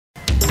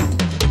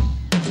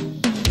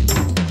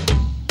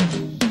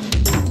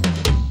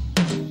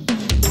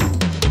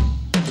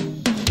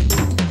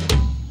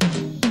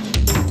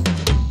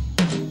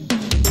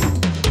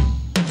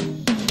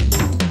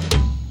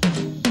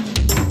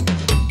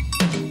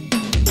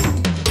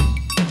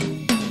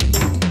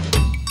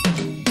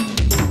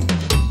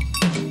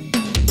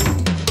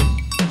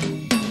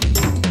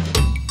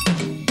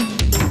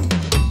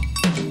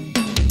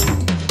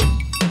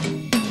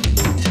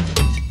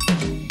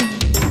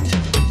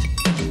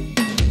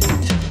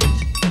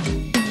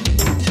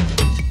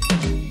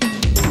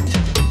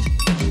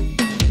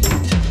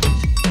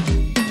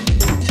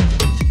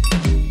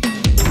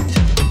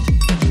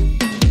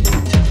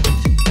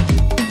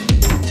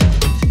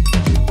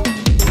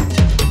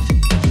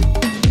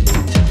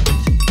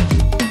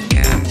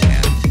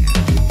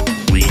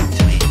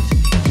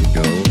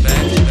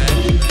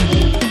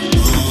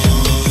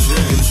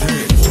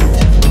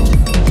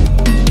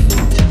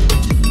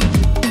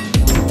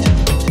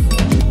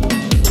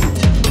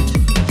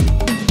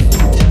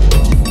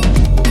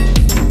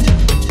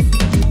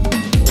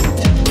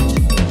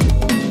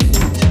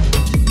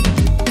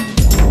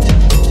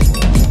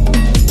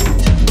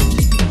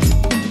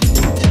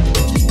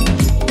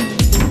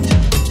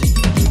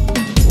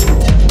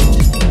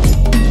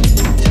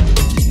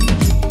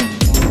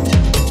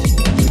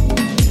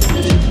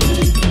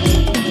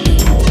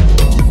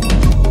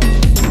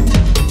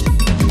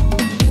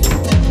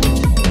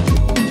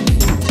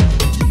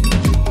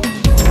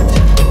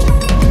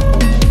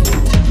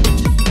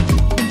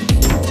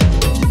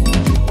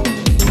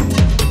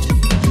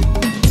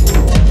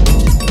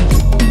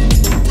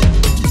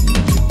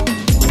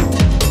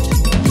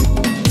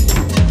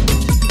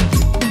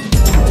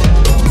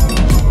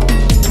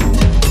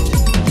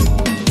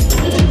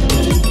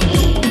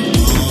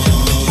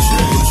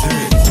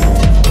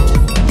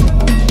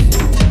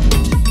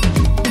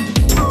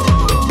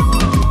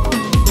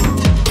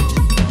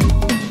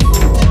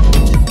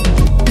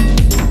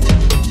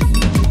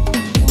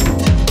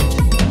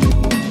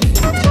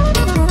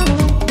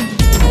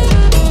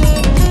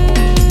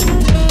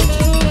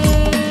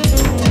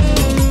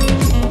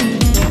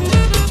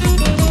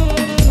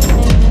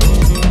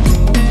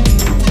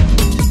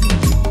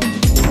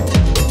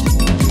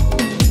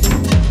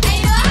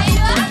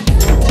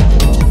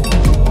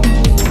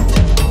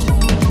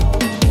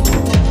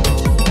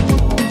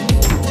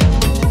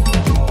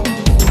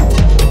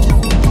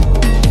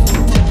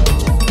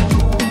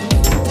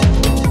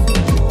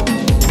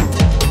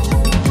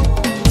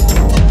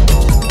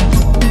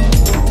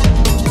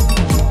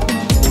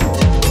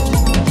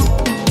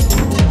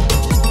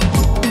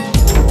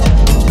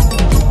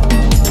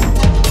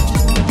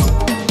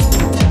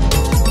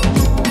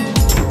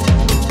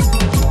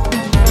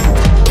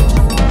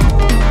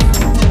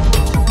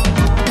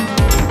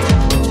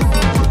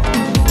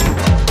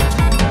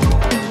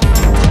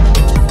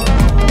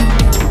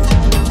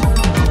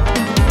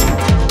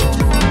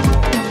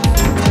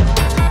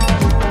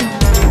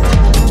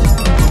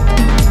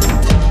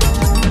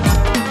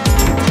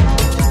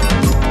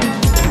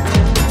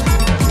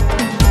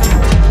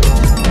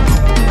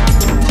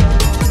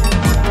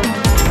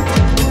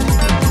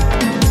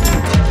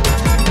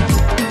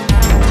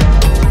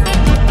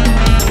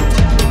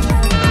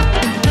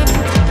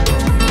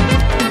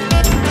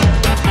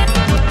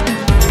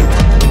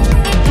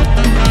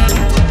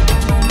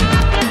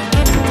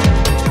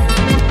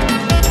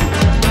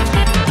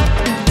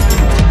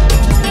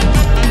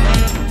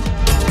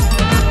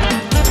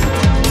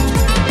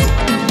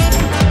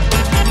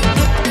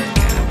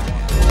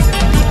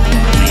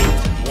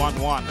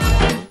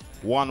111.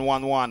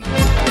 111.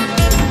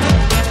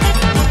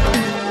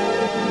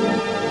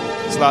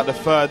 It's like the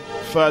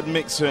third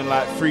mixer in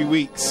like 3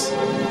 weeks.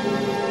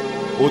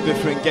 All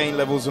different gain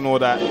levels and all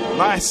that.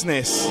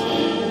 Niceness.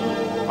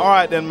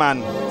 Alright then,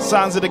 man.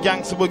 Sounds of the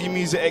Gangsta Boogie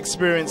Music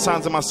Experience.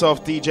 Sounds of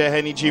myself, DJ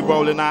Henny G,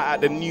 rolling out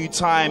at the new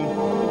time,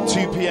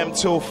 2 p.m.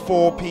 till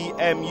 4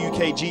 p.m.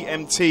 UK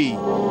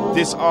GMT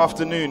this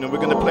afternoon. And we're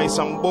going to play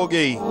some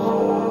boogie.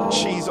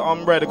 Cheese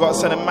on bread. I've got to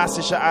send a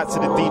massive shout out to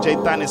the DJ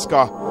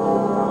Daniska,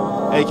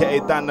 aka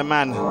Dan the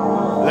Man.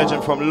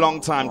 Legend from long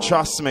time,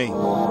 trust me.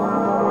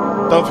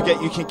 Don't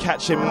forget you can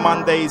catch him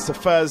Mondays to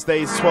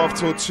Thursdays, 12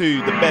 till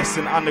 2. The best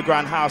in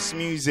underground house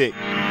music.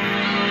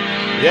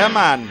 Yeah,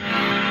 man.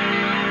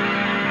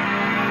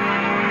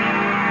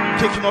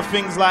 Kicking off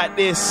things like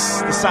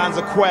this, the sounds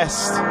of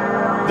Quest.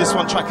 This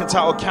one track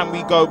entitled Can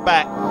We Go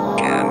Back?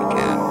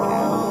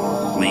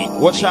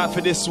 Watch out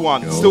for this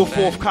one. Still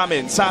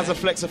forthcoming. Sounds of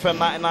Flex FM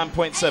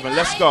 99.7.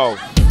 Let's go.